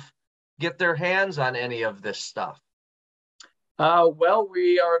 myself, get their hands on any of this stuff? Well,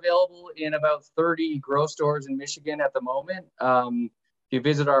 we are available in about 30 grow stores in Michigan at the moment. If you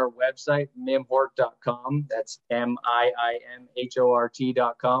visit our website, MIIMHort.com, that's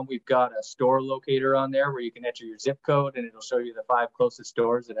MIIMHORT.com, we've got a store locator on there where you can enter your zip code and it'll show you the 5 closest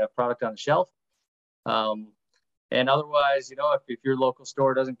stores that have product on the shelf. And otherwise, if your local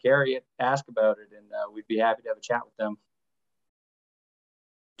store doesn't carry it, ask about it, and we'd be happy to have a chat with them.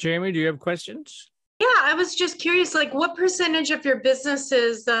 Jamie, do you have questions? Yeah, I was just curious, what percentage of your business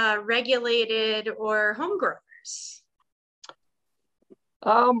is regulated or home growers?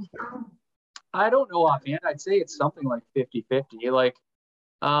 I don't know offhand. I'd say it's something like 50-50.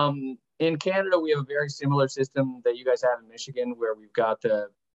 In Canada, we have a very similar system that you guys have in Michigan, where we've got the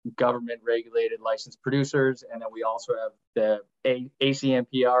government regulated licensed producers, and then we also have the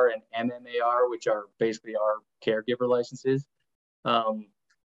ACMPR and MMAR, which are basically our caregiver licenses.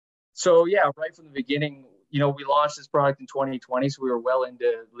 So yeah, right from the beginning, we launched this product in 2020, so we were well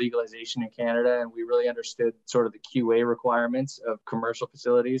into legalization in Canada, and we really understood sort of the QA requirements of commercial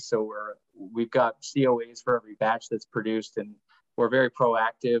facilities. So we've got COAs for every batch that's produced, and we're very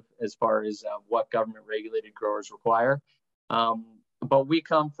proactive as far as what government regulated growers require. But we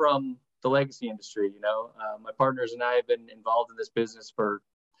come from the legacy industry. My partners and I have been involved in this business for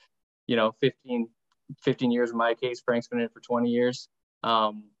 15 years in my case. Frank's been in it for 20 years.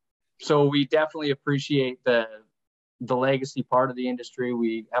 So we definitely appreciate the legacy part of the industry.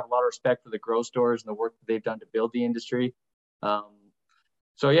 We have a lot of respect for the grow stores and the work that they've done to build the industry.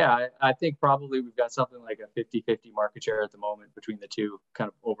 So yeah, I think probably we've got something like a 50-50 market share at the moment between the two kind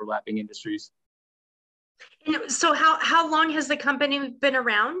of overlapping industries. So how long has the company been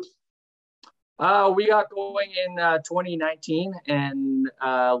around? We got going in 2019 and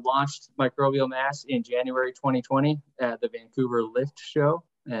launched Microbial Mass in January 2020 at the Vancouver Lift Show,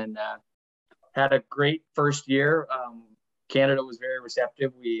 and had a great first year. Canada was very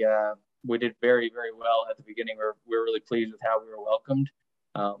receptive. We did very, very well at the beginning. We're really pleased with how we were welcomed,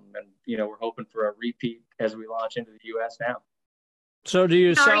 and we're hoping for a repeat as we launch into the U.S. now. So do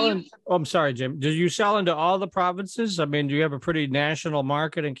you sell I'm sorry, Jim. Do you sell into all the provinces? I mean, do you have a pretty national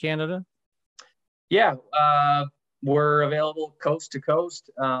market in Canada? Yeah, we're available coast to coast.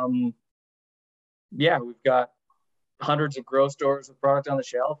 Yeah, we've got hundreds of grow stores with product on the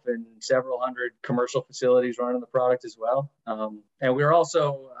shelf and several hundred commercial facilities running the product as well. And we're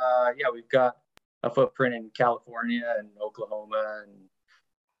also, we've got a footprint in California and Oklahoma and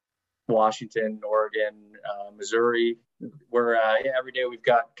Washington, Oregon, Missouri. Where every day we've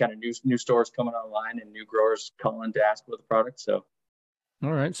got kind of new stores coming online and new growers calling to ask about the product. So,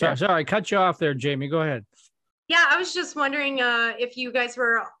 all right. So, sorry, I cut you off there, Jamie. Go ahead. Yeah, I was just wondering if you guys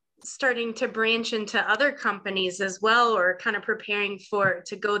were starting to branch into other companies as well, or kind of preparing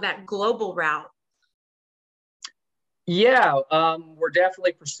to go that global route. Yeah, we're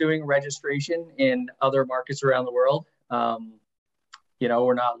definitely pursuing registration in other markets around the world.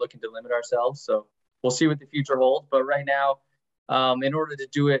 We're not looking to limit ourselves, so we'll see what the future holds. But right now, in order to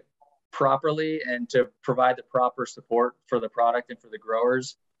do it properly and to provide the proper support for the product and for the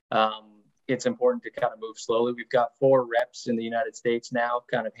growers, it's important to kind of move slowly. We've got 4 reps in the United States now,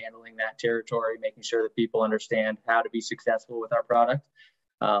 kind of handling that territory, making sure that people understand how to be successful with our product.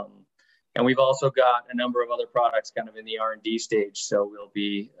 And we've also got a number of other products kind of in the R&D stage. So we'll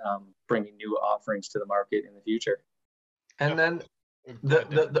be bringing new offerings to the market in the future. And then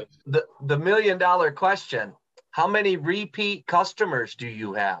the $1 million question, how many repeat customers do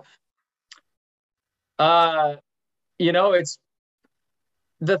you have? It's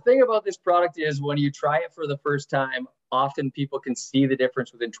the thing about this product is when you try it for the first time, often people can see the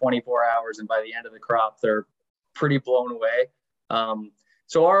difference within 24 hours. And by the end of the crop, they're pretty blown away.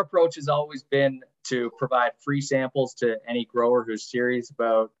 So our approach has always been to provide free samples to any grower who's serious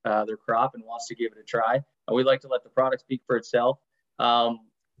about their crop and wants to give it a try. And we like to let the product speak for itself.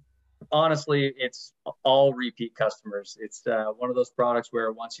 Honestly, it's all repeat customers. It's one of those products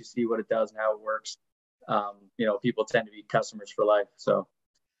where once you see what it does and how it works, people tend to be customers for life. So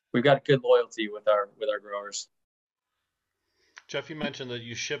we've got good loyalty with our growers. Jeff, you mentioned that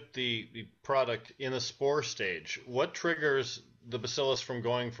you ship the product in the spore stage. What triggers the bacillus from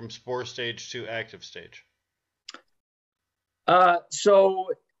going from spore stage to active stage? So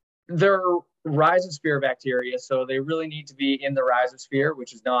they're rhizosphere bacteria, so they really need to be in the rhizosphere,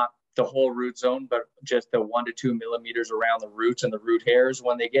 which is not the whole root zone, but just the 1 to 2 millimeters around the roots and the root hairs.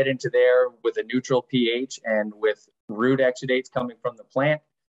 When they get into there with a neutral pH and with root exudates coming from the plant,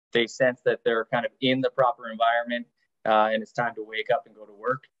 they sense that they're kind of in the proper environment and it's time to wake up and go to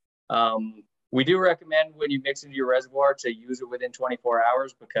work. We do recommend when you mix into your reservoir to use it within 24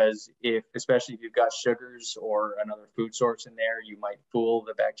 hours because especially if you've got sugars or another food source in there, you might fool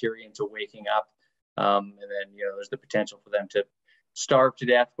the bacteria into waking up. And then, there's the potential for them to starve to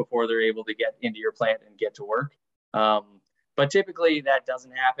death before they're able to get into your plant and get to work. But typically that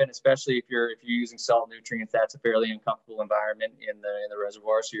doesn't happen, especially if you're using salt nutrients. That's a fairly uncomfortable environment in the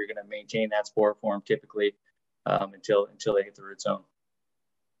reservoir. So you're going to maintain that spore form typically until they hit the root zone.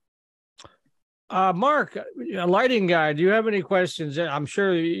 Mark, a lighting guy, do you have any questions? I'm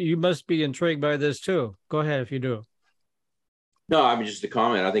sure you must be intrigued by this too. Go ahead if you do. No, I mean, just a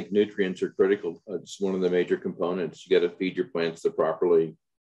comment. I think nutrients are critical. It's one of the major components. You got to feed your plants properly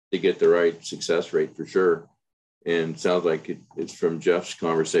to get the right success rate for sure. And it sounds like it's from Jeff's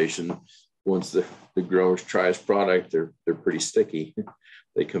conversation. Once the growers try his product, they're pretty sticky.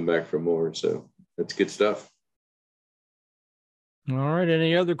 They come back for more. So that's good stuff. All right.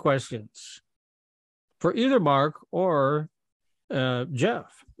 Any other questions for either Mark or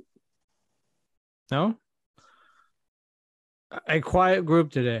Jeff? No? A quiet group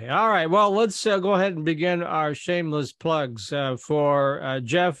today. All right. Well, let's go ahead and begin our shameless plugs for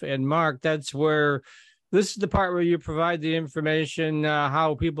Jeff and Mark. This is the part where you provide the information,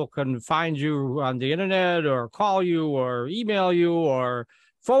 how people can find you on the internet or call you or email you or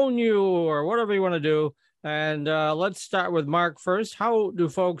phone you or whatever you want to do. And let's start with Mark first. How do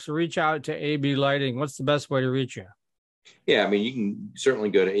folks reach out to ABLighting? What's the best way to reach you? Yeah, I mean, you can certainly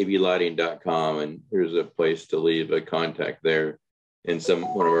go to ABLighting.com and there's a place to leave a contact there. And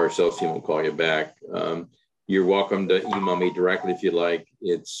one of our sales team will call you back. You're welcome to email me directly if you like.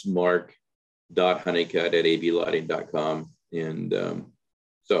 It's mark.honeycutt@ablighting.com. And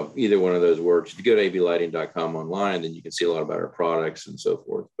so either one of those works. If you go to ablighting.com online, then you can see a lot about our products and so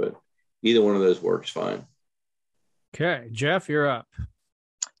forth. But either one of those works fine. Okay, Jeff, you're up.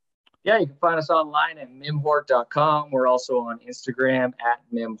 Yeah, you can find us online at MIIMHort.com. We're also on Instagram at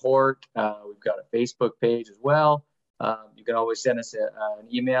MIIMHort. We've got a Facebook page as well. You can always send us an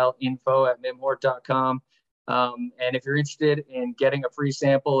email, info@MIIMHort.com. And if you're interested in getting a free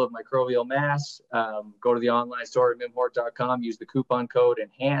sample of microbial mass, go to the online store at MIIMHort.com, use the coupon code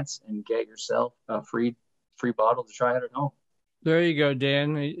ENHANCE, and get yourself a free bottle to try it at home. There you go,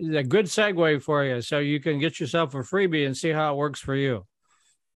 Dan. A good segue for you. So you can get yourself a freebie and see how it works for you.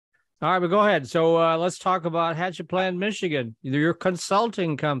 All right, but go ahead. So let's talk about HatchAPlan Michigan, your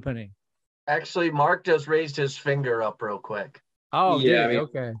consulting company. Actually, Mark just raised his finger up real quick. Oh, yeah.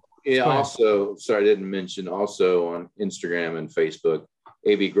 Okay. Yeah. Also, sorry, I didn't mention also on Instagram and Facebook,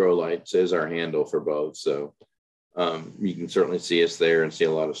 AB Grow Lights is our handle for both. So you can certainly see us there and see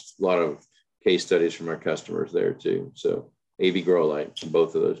a lot of case studies from our customers there too. So AB Grow Lights,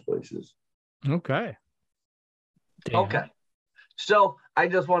 both of those places. Okay. Dan. Okay. So I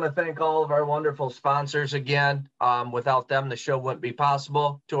just want to thank all of our wonderful sponsors again. Without them, the show wouldn't be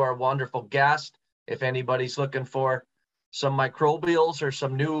possible. To our wonderful guest, if anybody's looking for some microbials or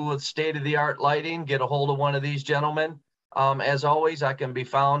some new state-of-the-art lighting, get a hold of one of these gentlemen. As always, I can be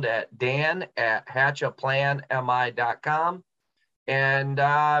found at dan@HatchAPlanMI.com, and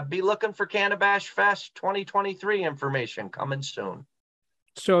be looking for Cannabash Fest 2023 information coming soon.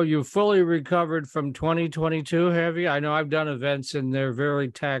 So you fully recovered from 2022, have you? I know I've done events and they're very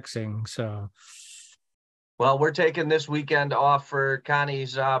taxing. So, well, we're taking this weekend off for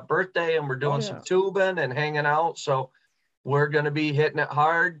Connie's birthday, and we're doing some tubing and hanging out. So we're going to be hitting it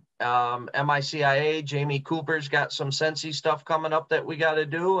hard. MICIA, Jamie Cooper's got some Sensi stuff coming up that we got to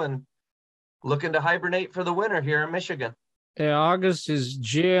do, and looking to hibernate for the winter here in Michigan. Yeah, August is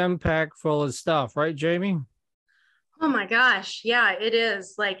jam-packed full of stuff, right, Jamie? Oh my gosh. Yeah, it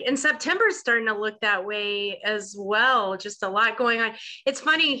is. And September's starting to look that way as well. Just a lot going on. It's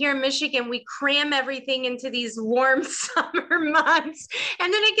funny here in Michigan, we cram everything into these warm summer months,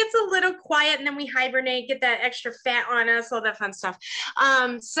 and then it gets a little quiet, and then we hibernate, get that extra fat on us, all that fun stuff.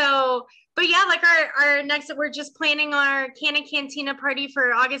 But yeah, our next, we're just planning our Canna Cantina party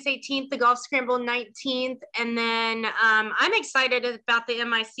for August 18th, the Golf Scramble 19th. And then I'm excited about the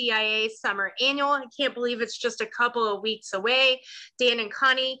MICIA Summer Annual. I can't believe it's just a couple of weeks away. Dan and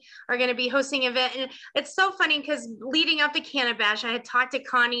Connie are going to be hosting an event. And it's so funny because leading up to Cannabash, I had talked to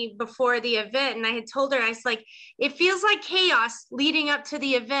Connie before the event, and I had told her, I was like, it feels like chaos leading up to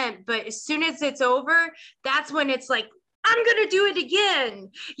the event. But as soon as it's over, that's when it's like, I'm going to do it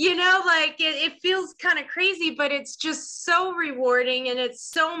again. It feels kind of crazy, but it's just so rewarding, and it's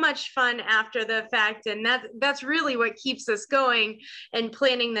so much fun after the fact. And that's really what keeps us going and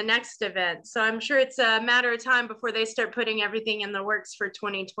planning the next event. So I'm sure it's a matter of time before they start putting everything in the works for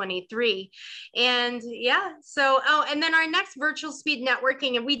 2023. And yeah, and then our next virtual speed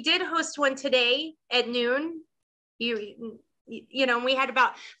networking, and we did host one today at noon. We had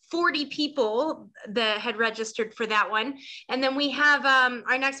about 40 people that had registered for that one. And then we have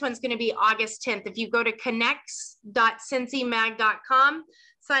our next one's going to be August 10th. If you go to connects.sensymag.com,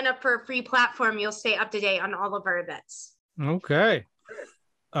 sign up for a free platform, you'll stay up to date on all of our events. Okay.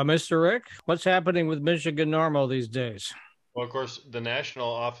 Mr. Rick, what's happening with Michigan NORML these days? Well, of course, the National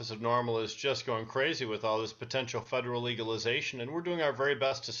Office of NORML is just going crazy with all this potential federal legalization, and we're doing our very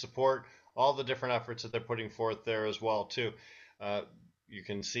best to support all the different efforts that they're putting forth there as well, too. You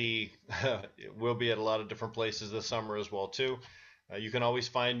can see we'll be at a lot of different places this summer as well, too. You can always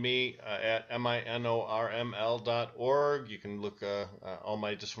find me at MINORML.org. You can look all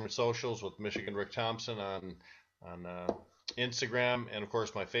my different socials with Michigan Rick Thompson on Instagram, and, of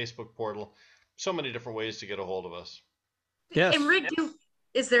course, my Facebook portal. So many different ways to get a hold of us. Yes. And Rick,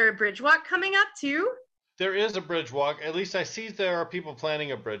 is there a bridge walk coming up, too? There is a bridge walk. At least I see there are people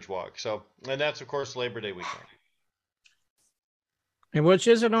planning a bridge walk. And that's, of course, Labor Day weekend. And which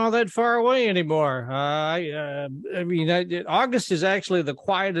isn't all that far away anymore. August is actually the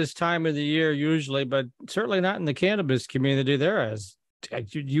quietest time of the year usually, but certainly not in the cannabis community.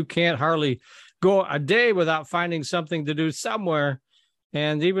 You can't hardly go a day without finding something to do somewhere.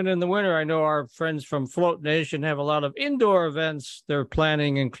 And even in the winter, I know our friends from Float Nation have a lot of indoor events they're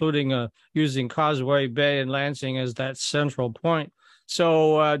planning, including using Causeway Bay and Lansing as that central point.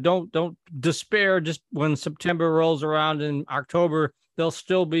 So don't despair. Just when September rolls around in October, there'll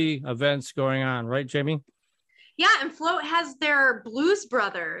still be events going on, right, Jamie? Yeah, and Float has their Blues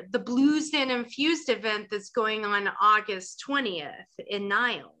Brother, the Blues and Infused event that's going on August 20th in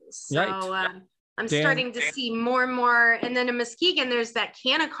Niles. So I'm starting to see more and more. And then in Muskegon, there's that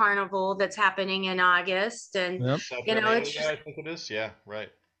Canna Carnival that's happening in August. And, it's just, I think it is. Yeah, right.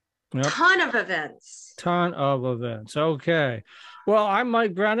 Ton of events. Okay. Well, I'm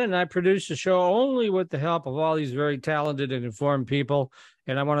Mike Brennan, and I produce the show only with the help of all these very talented and informed people.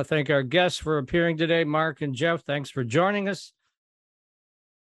 And I want to thank our guests for appearing today, Mark and Jeff. Thanks for joining us.